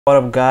What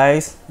up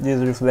guys,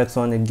 this is Reflex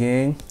on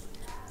again.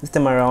 This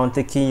time around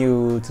taking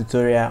you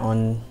tutorial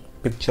on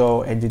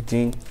picture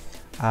editing,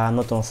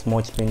 not on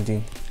smudge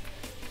painting.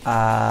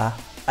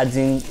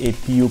 Adding a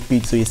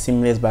POP to a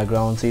seamless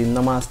background, to a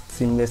normal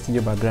seamless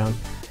studio background.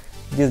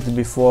 This is the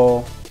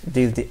before,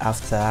 this is the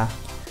after.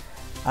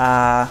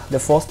 The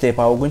first step,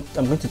 I'm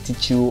going to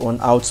teach you on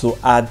how to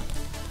add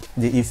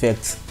the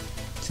effects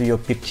to your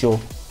picture.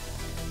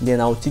 Then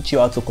I'll teach you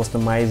how to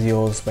customize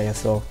yours by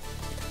yourself.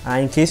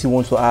 In case you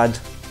want to add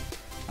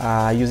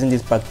using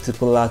this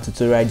particular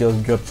tutorial I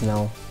just dropped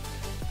now,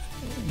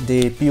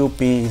 the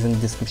POP is in the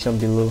description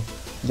below.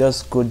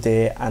 Just go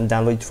there and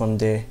download it from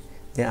there,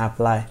 then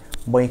apply.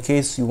 But in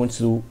case you want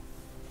to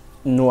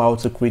know how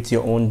to create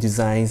your own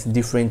designs,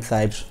 different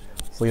types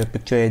for your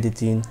picture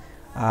editing,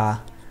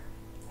 after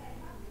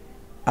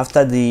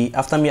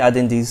me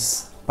adding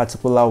this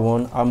particular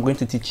one, I'm going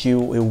to teach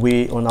you a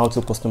way on how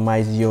to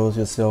customize yours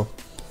yourself.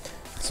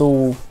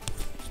 So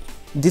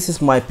this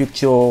is my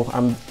picture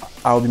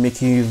I'll be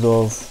making use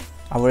of.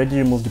 I've already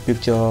removed the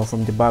picture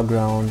from the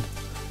background,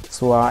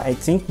 so I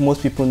think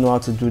most people know how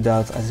to do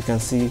that. As you can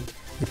see,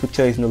 the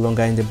picture is no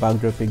longer in the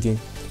backdrop again.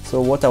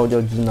 So what I will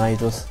just do now is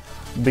just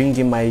bring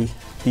in my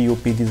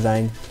POP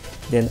design,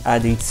 then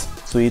add it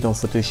to it on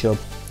Photoshop.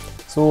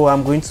 So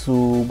I'm going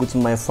to go to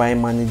my file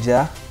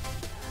manager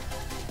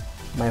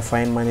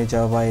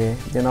over here,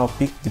 then I'll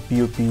pick the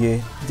POP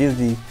here. This is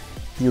the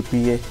POP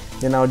here.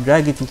 Then I'll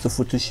drag it into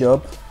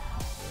Photoshop,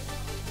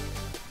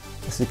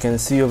 as you can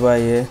see over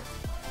here.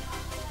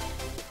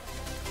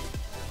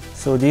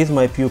 So this is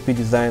my POP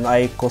design.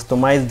 I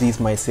customized this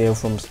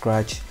myself from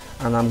scratch,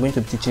 and I'm going to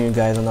be teaching you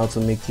guys on how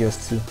to make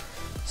yours too.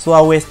 So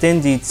I will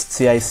extend it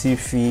till I see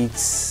fit,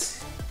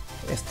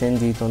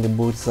 extend it on the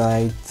both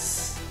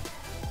sides,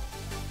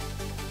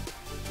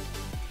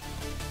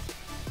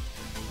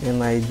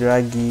 and I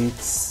drag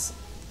it.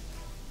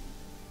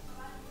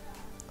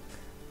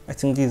 I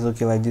think this is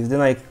okay like this.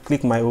 Then I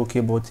click my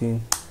OK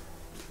button.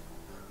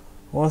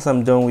 Once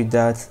I'm done with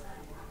that,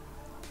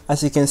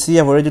 as you can see,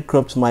 I've already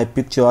cropped my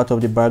picture out of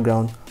the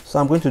background. So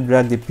I'm going to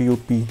drag the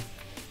POP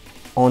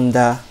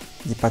under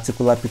the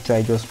particular picture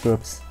I just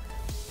cropped.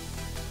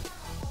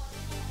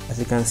 As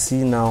you can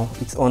see now,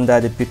 it's under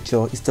the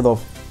picture instead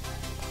of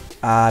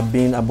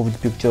being above the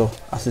picture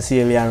as you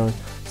see earlier on.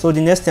 So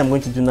the next thing I'm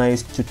going to do now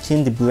is to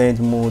change the blend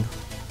mode.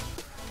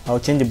 I'll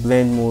change the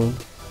blend mode.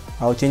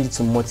 I'll change it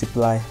to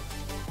multiply.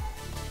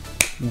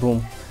 Boom.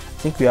 I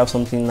think we have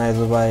something nice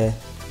over here.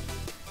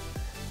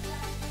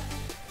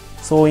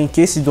 So in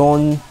case you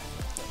don't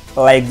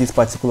like this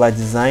particular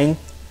design,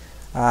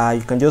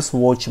 you can just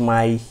watch till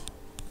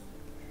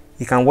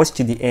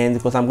the end,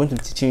 because I'm going to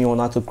be teaching you on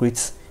how to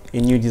create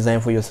a new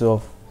design for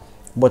yourself.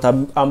 But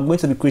I'm going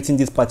to be creating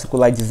this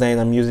particular design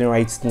I'm using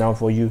right now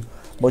for you,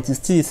 but it's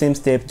still the same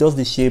step, just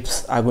the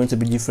shapes are going to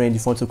be different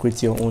if you want to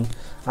create your own.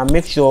 And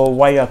make sure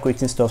while you are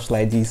creating stuff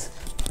like this,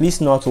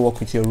 please know how to work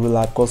with your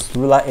ruler, because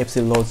ruler helps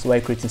a lot while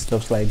creating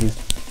stuff like this.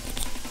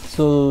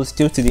 So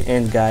still to the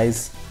end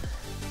guys.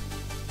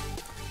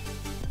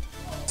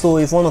 So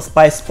if you want to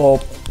spice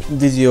up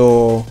this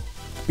your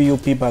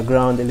POP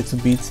background a little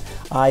bit,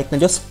 you can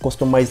just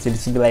customize it a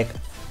little bit, like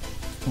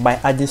by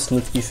adding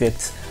smooth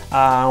effects.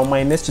 On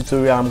my next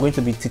tutorial, I'm going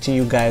to be teaching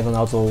you guys on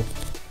how to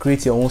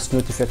create your own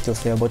smooth effect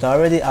yourself, but I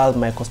already have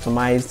my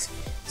customized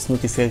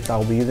smooth effect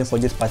I'll be using for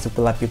this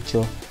particular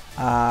picture.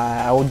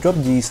 I will drop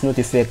the smooth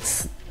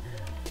effects.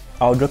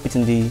 I'll drop it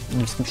in the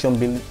description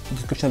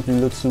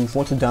below too if you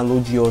want to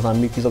download yours and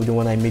make use of the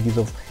one I made use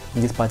of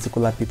in this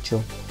particular picture.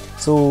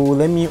 So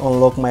let me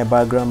unlock my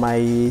background,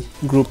 my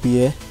group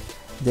here,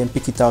 then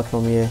pick it out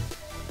from here.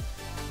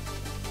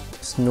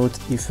 Smooth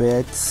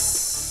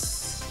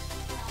effects.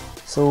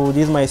 So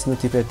this is my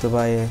smooth effect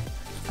over here.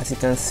 As you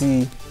can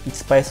see, it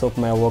spices up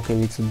my work a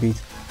little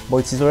bit, but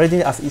it's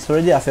already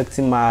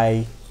affecting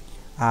my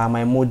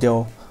my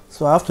model.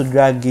 So I have to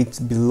drag it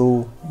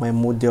below my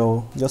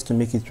model just to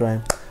make it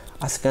rhyme.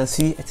 As you can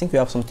see, I think we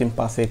have something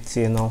perfect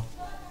here now.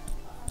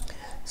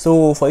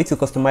 So for you to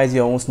customize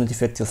your own smooth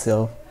effect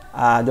yourself,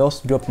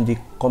 just drop in the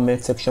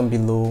comment section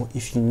below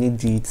if you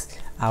need it.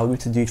 I'll be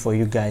able to do it for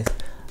you guys.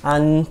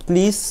 And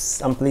please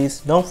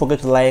don't forget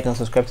to like and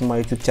subscribe to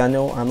my YouTube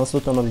channel, and also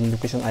turn on the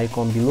notification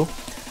icon below.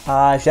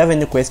 If you have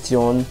any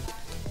question, you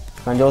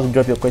can just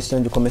drop your question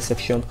in the comment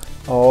section,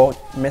 or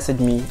message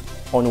me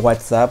on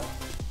WhatsApp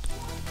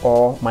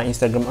or my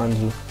Instagram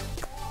handle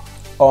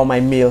or my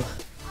mail,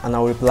 and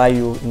I'll reply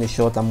you in a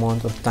short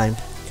amount of time.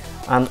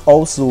 And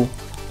also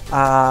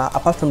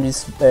apart from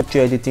this picture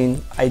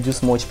editing, I do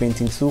smudge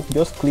painting, so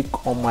just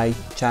click on my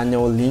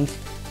channel link,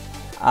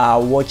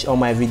 watch all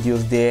my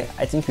videos there.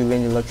 I think you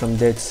learn a lot from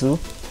there too.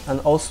 And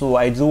also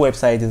I do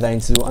website design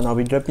too, and I'll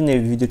be dropping a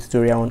video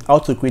tutorial on how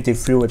to create a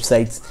free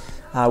website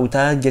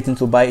without getting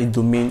to buy a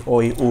domain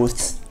or a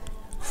host,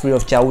 free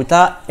of charge,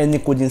 without any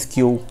coding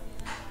skill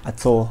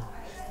at all.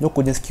 No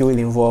coding skill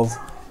involved.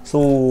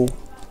 So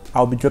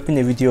I'll be dropping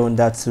a video on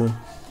that soon.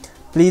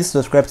 Please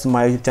subscribe to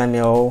my YouTube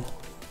channel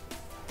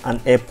and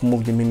help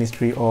move the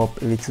ministry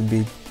up a little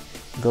bit.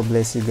 God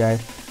bless you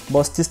guys,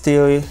 but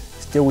still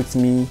stay with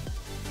me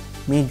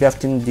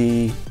drafting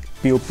the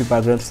POP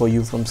background for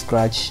you from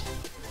scratch.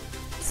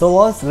 So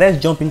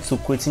let's jump into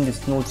creating the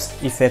smooth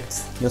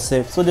effect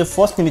yourself. So the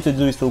first thing you need to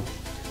do is to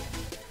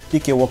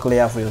pick a work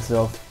layer for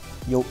yourself,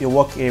 your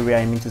work area,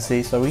 I mean to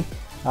say, sorry.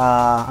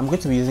 I'm going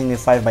to be using a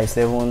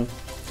 5x7,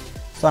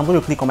 so I'm going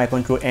to click on my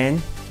Ctrl N,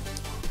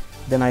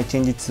 then I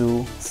change it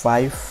to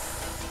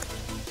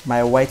 5,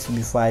 my width to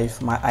be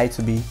 5, my height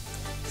to be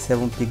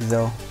 7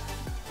 pixel,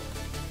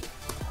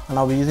 and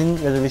I'll be using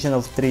resolution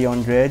of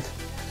 300.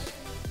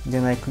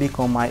 Then I click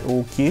on my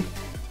OK,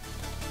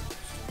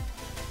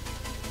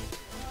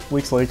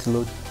 wait for it to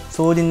load.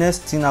 So the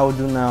next thing I will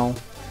do now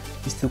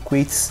is to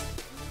create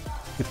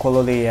a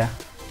color layer.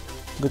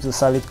 Go to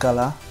solid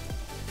color,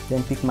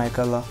 then pick my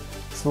color.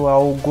 So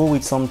I'll go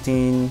with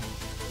something,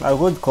 I'll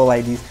go with color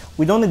like this.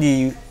 We don't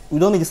need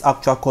this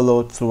actual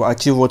color to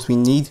achieve what we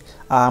need.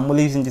 I'm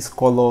only using this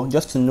color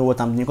just to know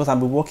what I'm doing, because I'll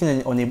be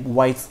working on a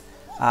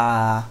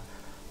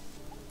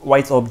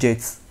white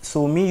object.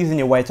 So me using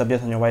a white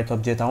object on a white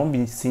object, I won't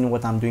be seeing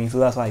what I'm doing, so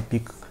that's why I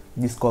pick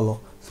this color.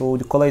 So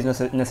the color is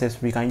not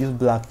necessary. You can use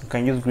black, you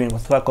can use green,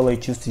 whatever color you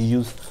choose to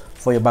use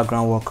for your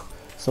background work.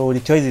 So the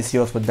choice is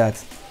yours for that.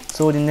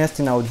 So the next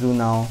thing I'll do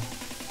now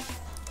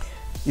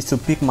is to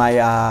pick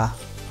my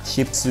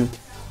shape tool.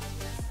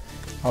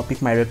 I'll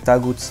pick my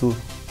rectangle tool.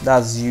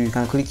 That's U. You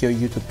can click your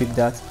U to pick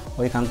that,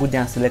 or you can go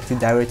there and select it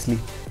directly.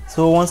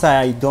 So once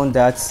I done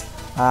that,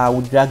 I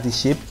will drag the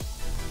shape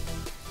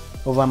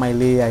over my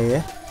layer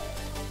here.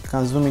 You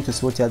can zoom in to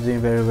see what you are doing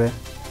very well.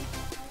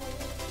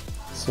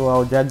 So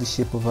I'll drag the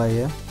shape over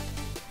here.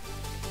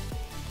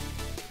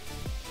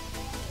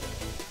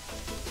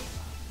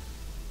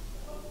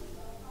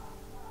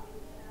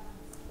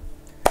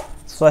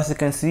 So as you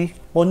can see,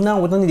 but now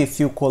we don't need a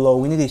fill color,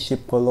 we need a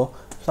shape color.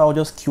 So I'll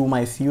just cue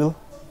my fill.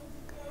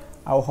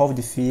 I'll have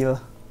the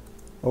fill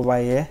over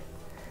here.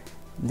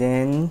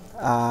 Then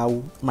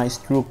my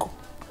stroke,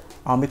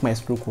 I'll make my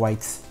stroke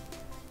white.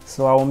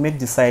 So I will make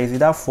the size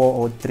either 4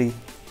 or 3.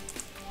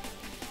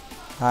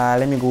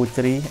 Let me go with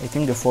 3. I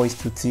think the 4 is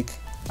too thick.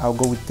 I'll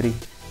go with 3.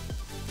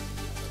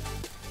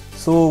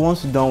 So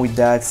once you're done with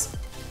that,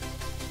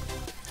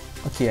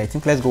 okay, I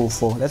think let's go with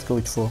 4. Let's go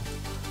with 4.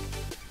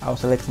 I'll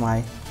select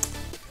my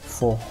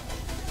 4.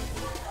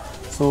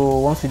 So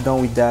once we're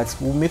done with that,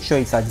 we'll make sure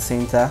it's at the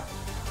center.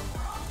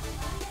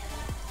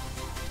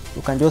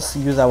 We can just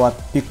use our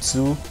pick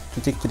tool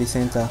to take to the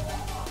center.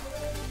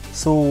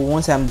 So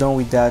once I'm done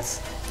with that,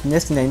 the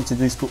next thing I need to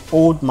do is to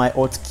hold my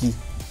Alt key,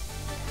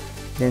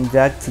 then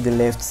drag to the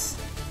left.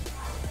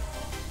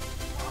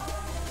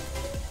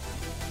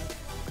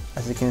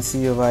 As you can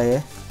see over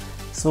here.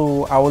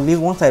 So I will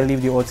leave, once I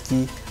leave the Alt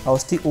key, I'll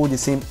still hold the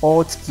same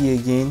Alt key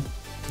again,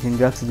 then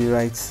drag to the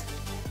right.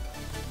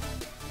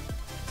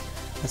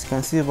 As you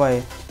can see over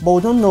here, but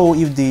we don't know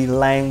if the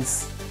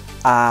lines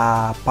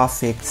are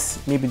perfect,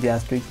 maybe they are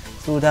straight.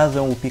 So that's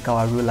when we'll pick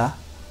our ruler.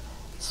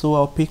 So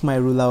I'll pick my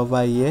ruler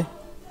over here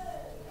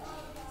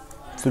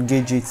to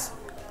gauge it.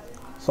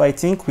 So I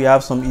think we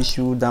have some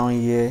issue down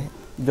here.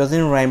 It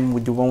doesn't rhyme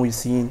with the one we're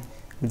seeing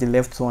with the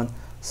left one.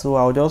 So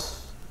I'll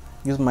just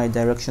use my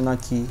directional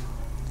key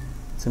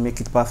to make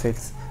it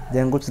perfect.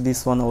 Then go to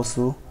this one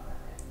also.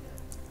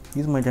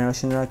 Use my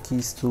directional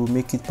keys to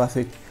make it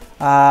perfect.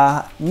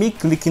 Me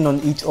clicking on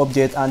each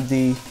object and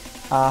the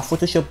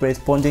Photoshop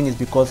responding is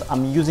because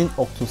I'm using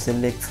auto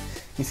select.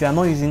 If you are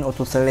not using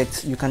auto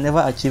select, you can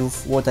never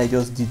achieve what I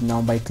just did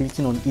now by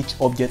clicking on each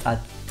object at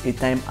a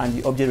time and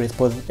the object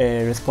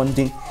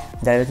responding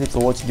directly to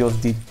what you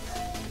just did.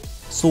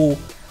 So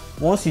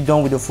once you're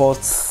done with the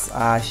first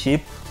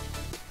shape,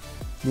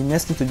 the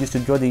next thing to do is to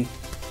draw the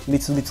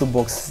little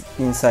box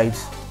inside.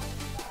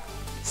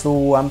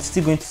 So I'm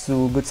still going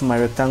to go to my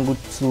rectangle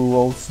tool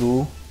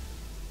also,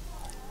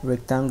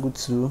 rectangle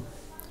tool,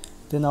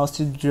 then I'll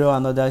still draw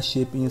another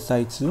shape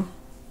inside too,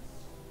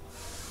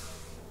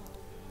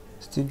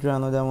 still draw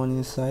another one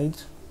inside.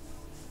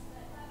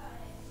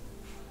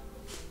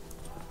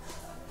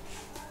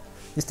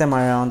 This time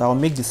around I'll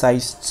make the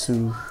size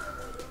to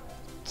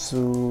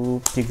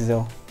 2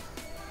 pixel.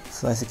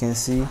 So as you can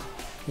see,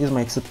 use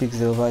my 2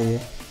 pixel over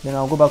here. Then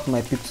I'll go back to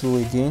my pick tool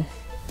again,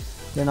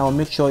 then I'll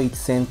make sure it's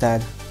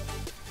centered.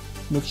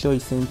 Make sure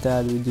it's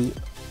centered with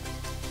the,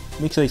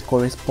 make sure it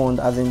corresponds,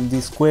 as in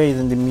the square is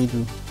in the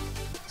middle.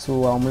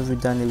 So I'll move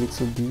it down a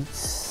little bit.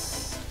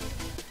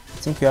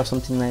 I think we have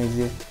something nice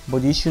here,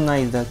 but the issue now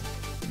is that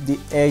the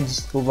edge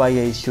over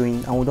here is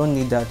showing and we don't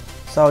need that.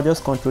 So I'll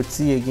just Ctrl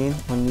T again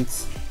on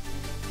it,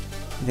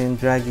 then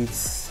drag it.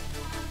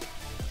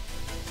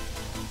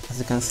 As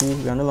you can see,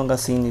 we are no longer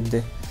seeing it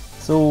there.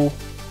 So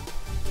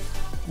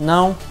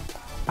now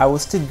I will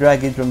still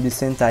drag it from the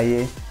center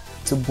here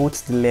to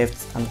both the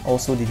left and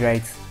also the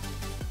right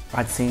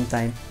at the same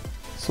time.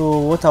 So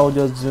what I will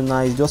just do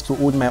now is just to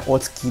hold my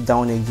Alt key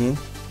down again,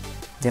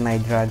 then I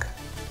drag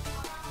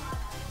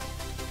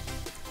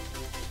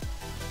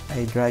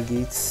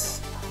it.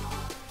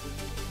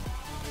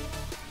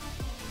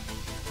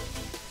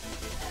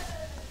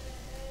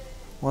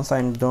 Once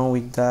I'm done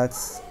with that,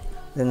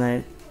 then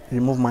I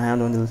remove my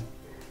hand on the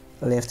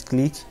left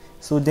click,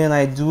 So then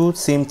I do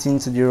same thing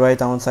to the right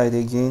hand side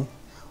again.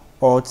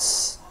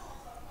 Alt,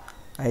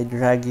 I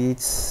drag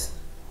it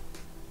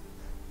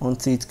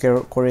until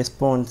it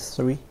corresponds,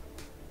 sorry,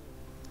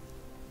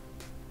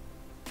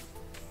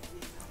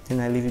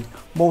 then I leave it.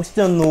 But we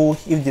still don't know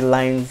if the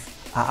lines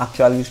are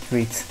actually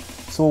straight,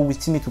 so we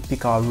still need to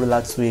pick our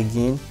ruler too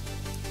again.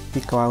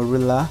 Pick our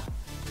ruler,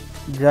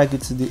 drag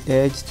it to the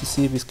edge to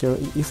see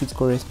if it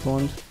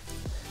corresponds.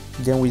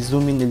 Then we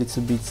zoom in a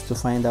little bit to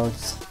find out.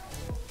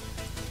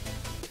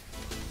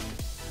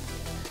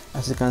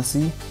 As you can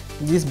see,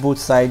 these both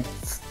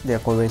sides they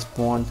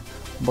correspond,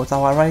 but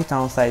our right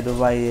hand side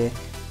over here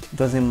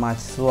doesn't match,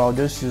 so I'll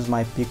just use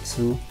my pick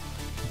tool,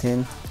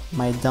 then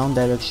my down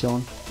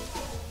direction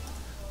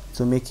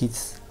to make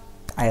it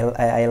I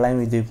align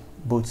with the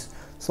both.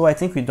 So I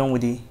think we're done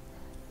with the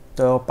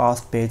top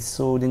aspect.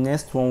 So the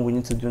next one we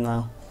need to do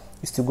now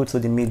is to go to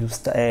the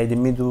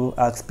middle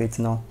aspect.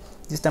 Now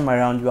this time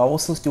around we are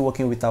also still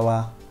working with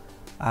our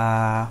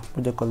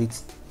what do you call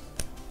it,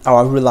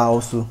 our ruler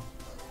also.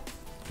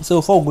 So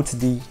before we go to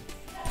the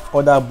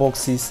other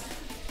boxes,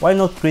 why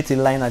not create a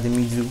line at the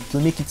middle to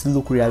make it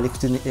look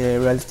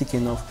realistic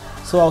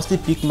enough? So I'll still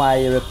pick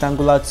my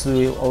rectangular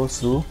tool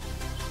also,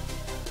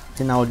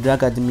 then I'll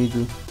drag at the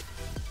middle.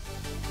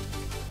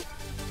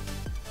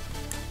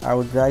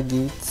 I'll drag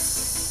it,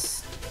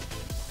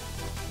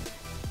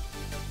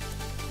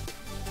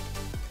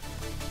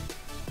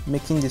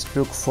 making the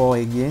stroke 4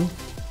 again.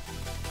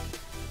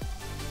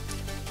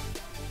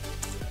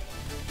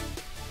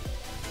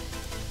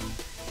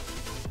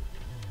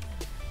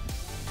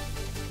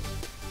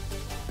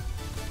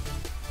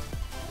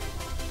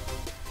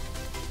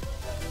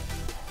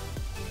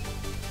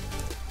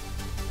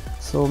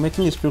 So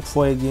making the stroke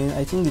 4 again,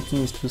 I think the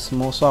thing is too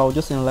small, so I'll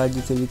just enlarge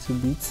it a little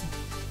bit.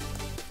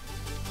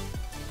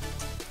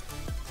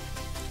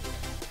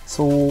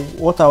 So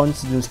what I want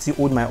to do is still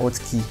hold my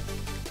Alt key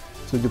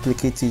to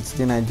duplicate it,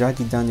 then I drag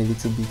it down a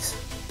little bit.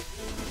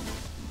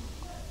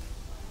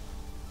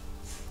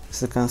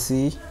 As you can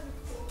see.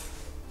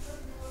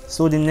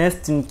 So the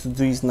next thing to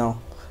do is now,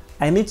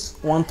 I made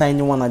one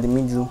tiny one at the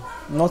middle,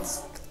 not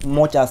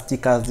much as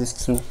thick as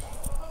this two.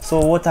 So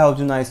what I'll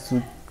do now is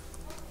to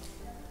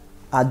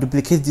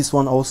duplicate this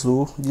one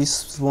also,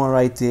 this one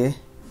right there.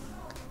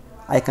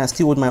 I can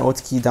still hold my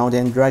Alt key down,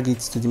 then drag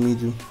it to the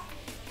middle.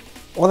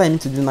 All I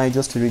need to do now is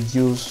just to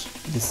reduce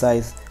the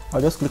size.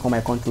 I'll just click on my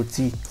Ctrl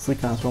T, free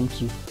transform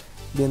tool,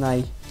 then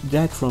I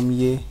drag from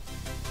here.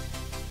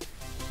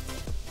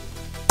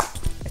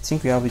 I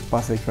think we have it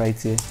perfect right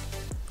here.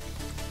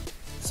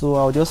 So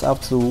I'll just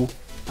have to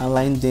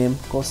align them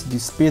because the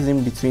space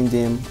in between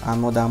them are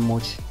not that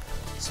much.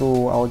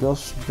 So I'll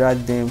just drag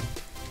them.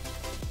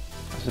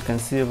 As you can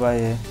see over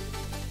here,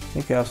 I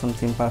think we have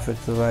something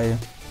perfect over here.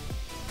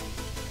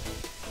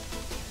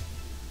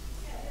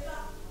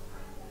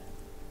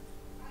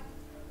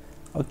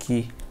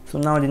 Okay, so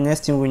now the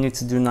next thing we need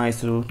to do now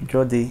is to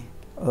draw the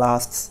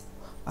last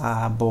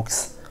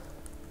box.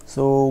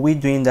 So we're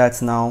doing that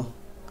now.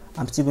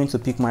 I'm still going to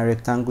pick my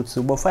rectangle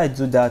tool, but before I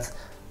do that,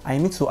 I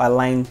need to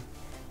align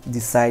the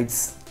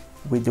sides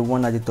with the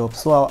one at the top.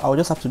 So I'll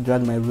just have to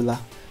drag my ruler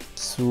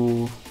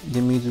to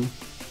the middle.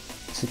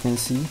 As you can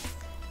see,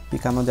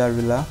 pick another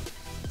ruler.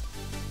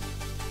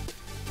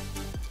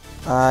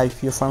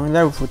 If you're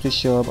familiar with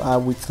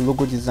Photoshop, with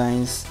logo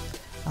designs,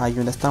 you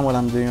understand what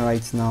I'm doing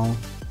right now.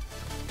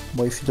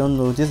 But if you don't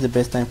know, this is the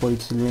best time for you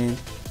to learn.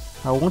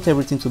 I want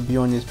everything to be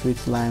on a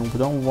straight line. We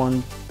don't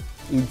want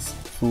it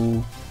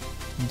to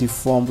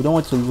deform. We don't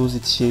want to lose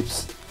its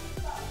shapes.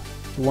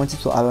 We want it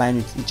to align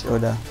with each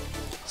other.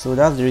 So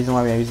that's the reason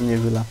why we are using a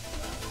ruler.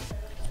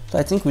 So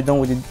I think we're done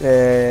with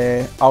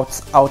the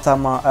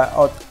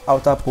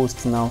outer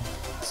post now.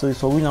 So it's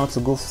for we now to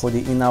go for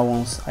the inner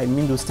ones. I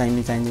mean those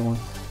tiny ones.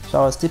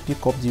 So I'll still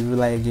pick up the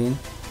ruler again,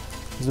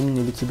 zoom in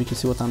a little bit to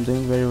see what I'm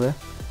doing very well.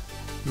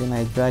 Then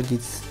I drag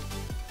it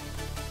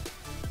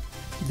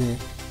there,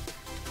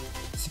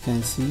 as you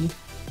can see.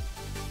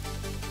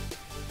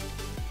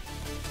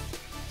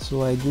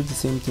 So I do the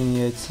same thing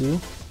here too.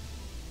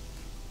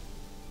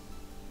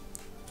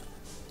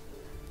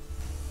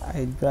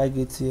 I drag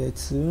it here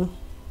too.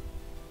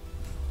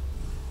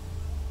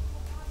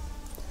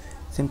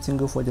 Same thing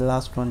go for the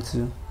last one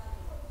too.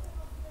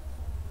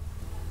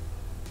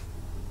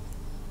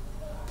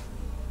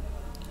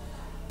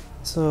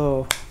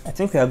 So I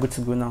think we are good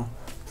to go now.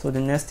 So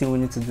the next thing we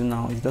need to do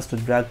now is just to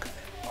drag.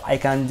 I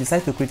can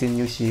decide to create a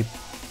new shape,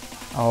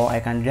 or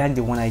I can drag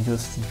the one I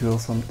just drew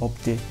from up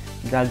there,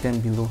 drag them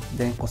below,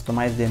 then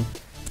customize them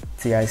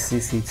till I see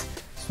fit.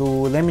 So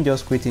let me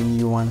just create a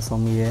new one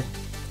from here.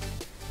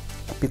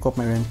 I pick up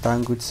my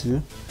rectangle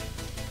tool,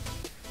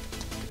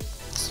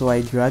 so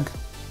I drag,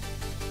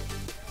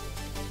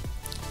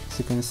 as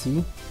you can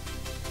see.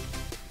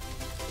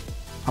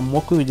 I'm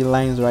working with the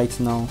lines right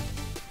now.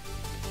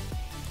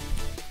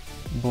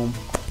 Boom.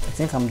 I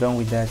think I'm done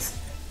with that.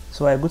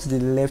 So I go to the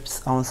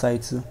left hand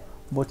side too,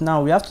 but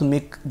now we have to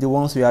make the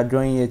ones we are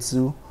drawing here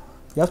too,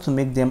 we have to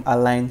make them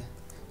align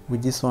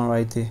with this one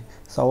right there.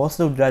 So I'll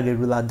also drag a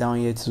ruler down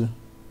here too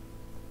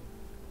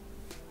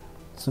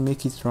to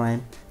make it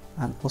rhyme,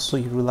 and also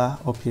a ruler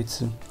up here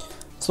too.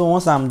 So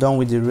once I'm done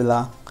with the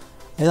ruler,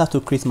 I just have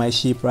to create my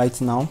shape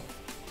right now.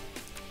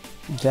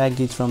 Drag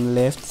it from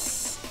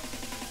left.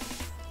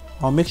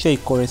 I'll make sure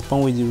it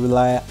corresponds with the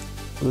ruler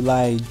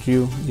I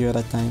drew the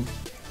other time.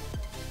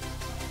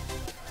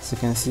 As you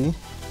can see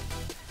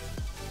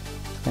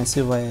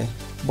over here,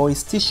 but it's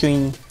still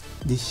showing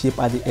the shape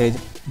at the edge,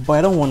 but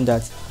I don't want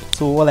that.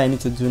 So all I need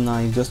to do now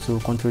is just to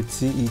Ctrl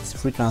T it,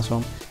 free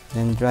transform,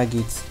 then drag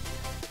it.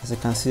 As you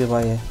can see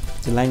over here,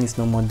 the line is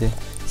no more there.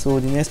 So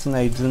the next thing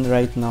I do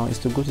right now is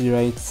to go to the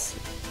right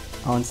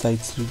hand side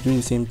to do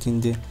the same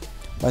thing there.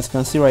 But as you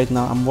can see right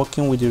now, I'm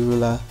working with the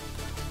ruler,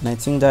 and I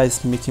think that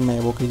is making my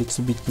work a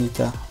little bit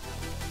neater.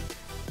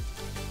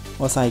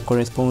 Once I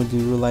correspond with the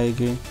ruler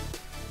again,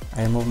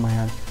 I remove my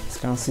hand. As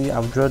you can see,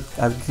 I've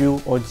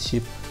drew all the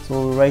shape.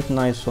 So right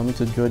now is for me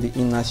to draw the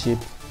inner shape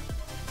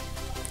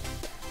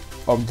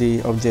of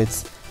the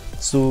object.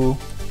 So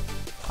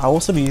I'll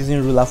also be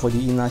using ruler for the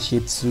inner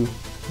shape too,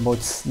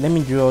 but let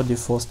me draw the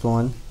first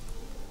one.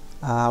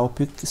 I'm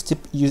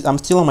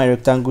still on my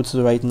rectangle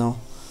tool right now,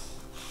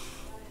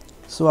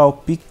 so I'll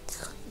pick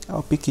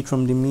it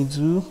from the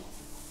middle.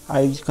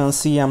 As you can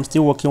see, I'm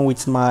still working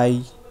with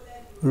my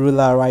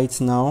ruler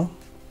right now.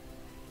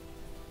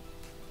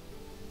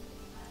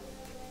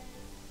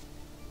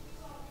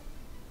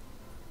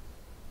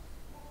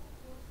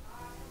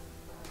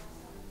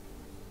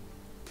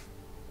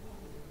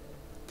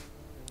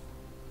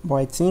 But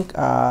I think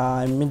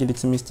I made a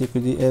little mistake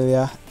with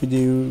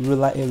the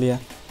ruler earlier,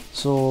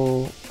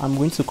 so I'm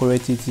going to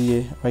correct it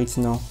here right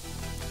now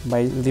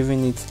by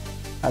leaving it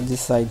at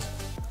this side.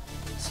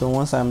 So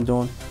once I'm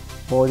done,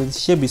 but the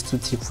shape is too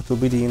thick to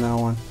be the inner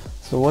one,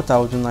 so what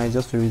I'll do now is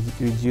just to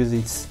reduce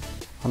it.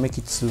 I'll make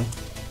it 2.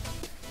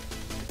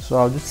 So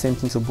I'll do the same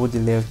thing to both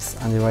the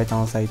left and the right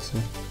hand side too.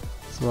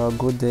 So I'll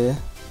go there,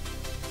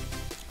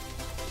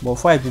 but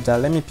before I do that,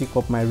 let me pick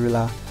up my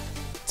ruler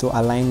to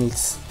align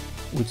it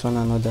with one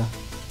another,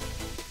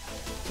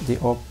 the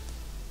up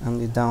and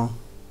the down.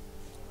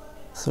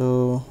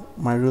 So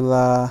my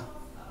ruler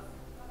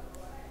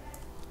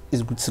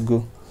is good to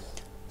go.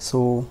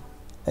 So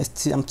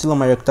I'm still on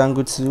my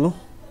rectangle too,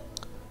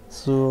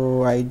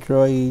 so I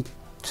draw it,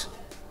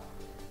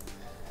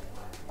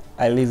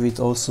 I leave it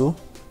also.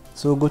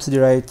 So go to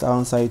the right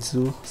hand side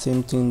too,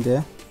 same thing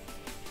there.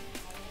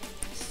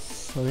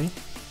 Sorry,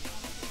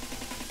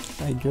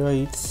 I draw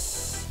it,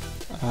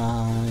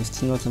 it's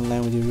still not in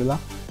line with the ruler.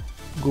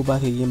 Go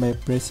back again by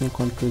pressing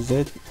Ctrl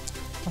Z.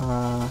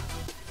 I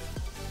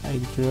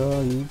draw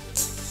it.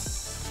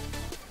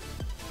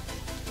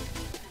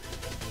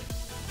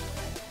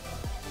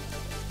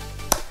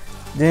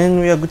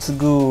 Then we are good to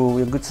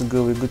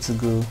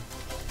go.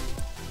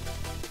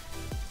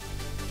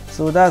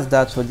 So that's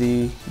that for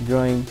the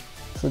drawing.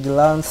 So the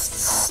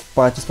last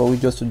part is for we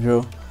just to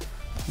draw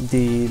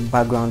the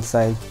background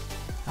side.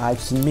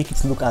 To make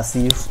it look as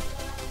if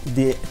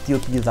the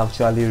TOP is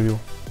actually real.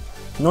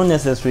 Not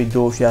necessary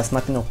though if you are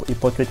snapping up a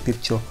portrait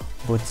picture,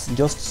 but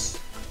just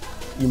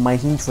you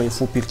might need for a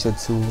full picture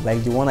too,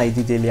 like the one I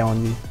did earlier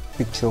on the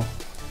picture.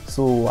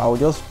 So I will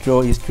just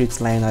draw a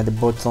straight line at the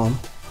bottom.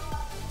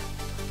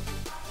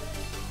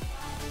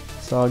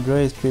 So I'll draw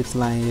a straight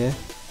line here,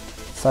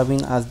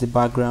 serving as the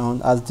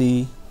background, as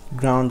the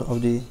ground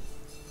of the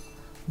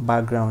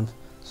background.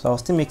 So I'll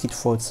still make it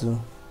 4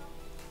 too.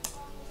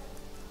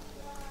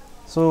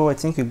 So I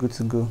think you're good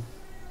to go.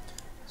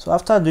 So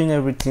after doing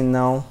everything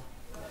now,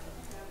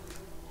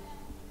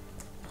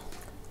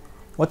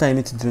 what I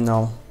need to do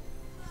now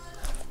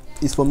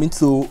is for me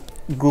to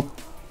group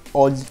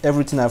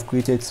everything I've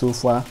created so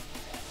far,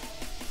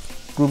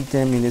 group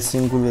them in a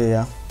single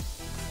layer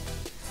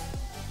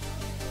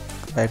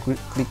by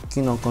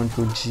clicking on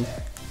Ctrl G.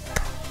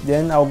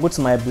 Then I'll go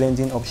to my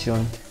blending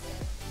option.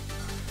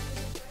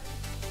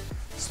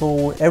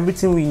 So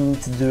everything we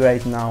need to do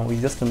right now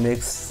is just to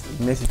mix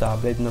with our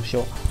blending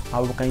option.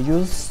 We can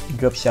use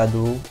drop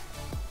shadow,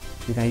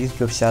 we can use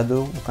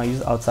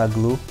outer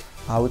glow,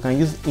 we can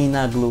use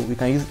inner glow, we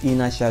can use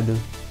inner shadow,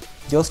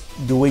 just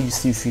the way you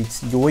see fit,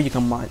 the way you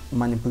can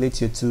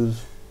manipulate your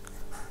tools.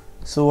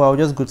 So I'll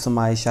just go to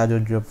my shadow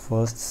drop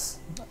first.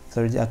 It's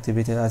already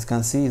activated. As you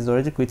can see, it's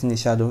already creating a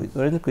shadow. It's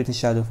already creating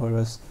shadow for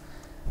us.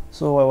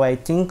 So I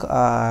think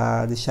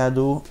the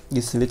shadow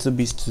is a little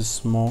bit too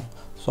small,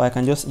 so I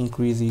can just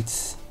increase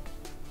it.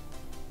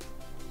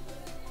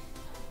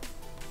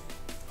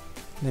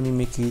 Let me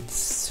make it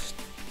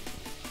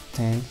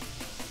 10,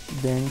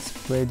 then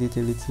spread it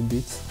a little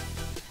bit.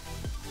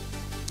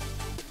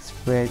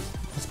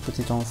 Let's put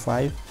it on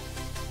 5.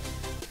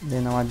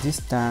 Then our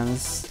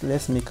distance,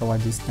 let's make our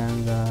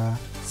distance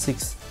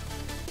 6.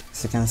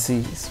 As you can see,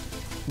 it's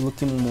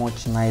looking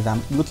much nicer,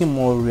 looking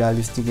more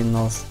realistic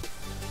enough.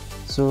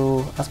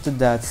 So after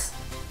that,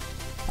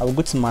 I will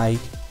go to my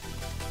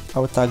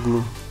outer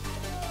glow.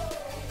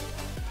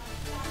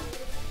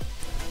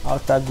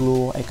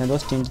 I can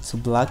just change it to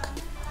black,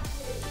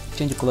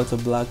 change the color to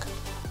black,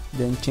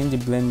 then change the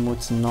blend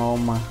mode to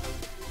normal.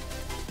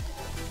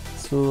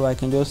 So I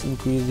can just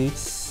increase it,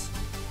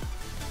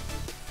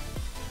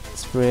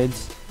 spread,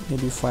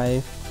 maybe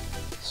 5.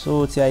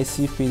 So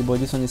TIC fit, but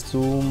this one is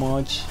too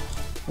much.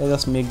 Let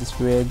us make this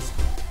red.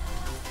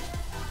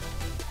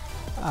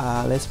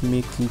 Let's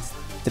make it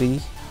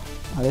 3.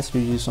 Let's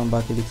reduce one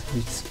back a little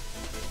bit.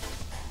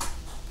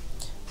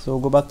 So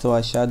go back to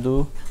our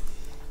shadow,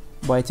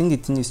 but I think the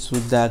thing is too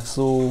dark,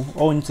 so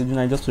all we need to do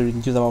now is just to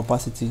reduce our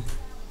opacity.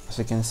 As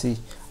you can see,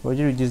 I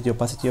already reduced the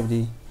opacity of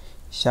the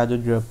shadow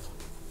drop.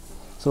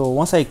 So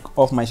once I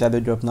off my shadow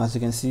drop now, as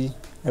you can see,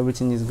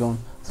 everything is gone.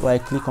 So I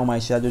click on my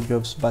shadow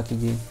drops back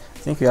again. I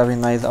think we have a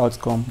nice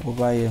outcome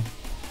over here.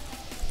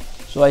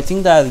 So I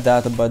think that's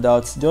that about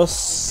that.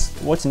 Just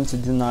what you need to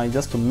do now is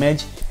just to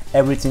merge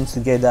everything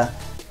together,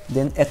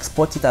 then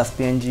export it as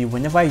PNG.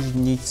 Whenever you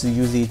need to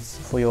use it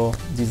for your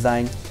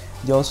design,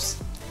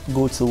 just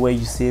go to where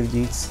you saved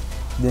it,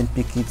 then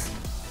pick it,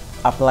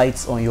 apply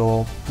it on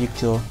your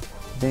picture,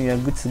 then you're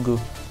good to go.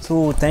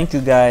 So thank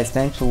you guys,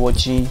 thanks for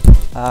watching.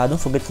 Don't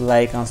forget to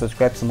like and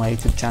subscribe to my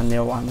YouTube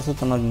channel, and also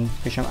turn on the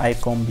notification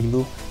icon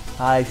below.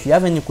 If you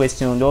have any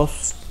question,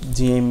 just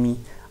DM me.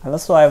 I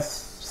also have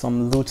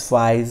some loot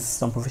files,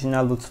 some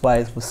professional loot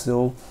files for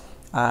sale,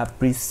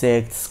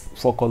 presets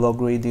for color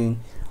grading,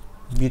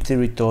 beauty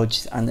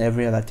retouch, and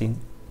every other thing.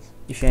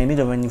 If you're in need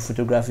of any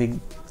photographic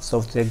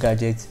software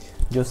gadgets,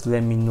 just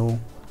let me know.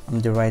 I'm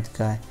the right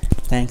guy.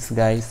 Thanks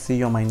guys, see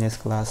you on my next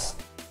class.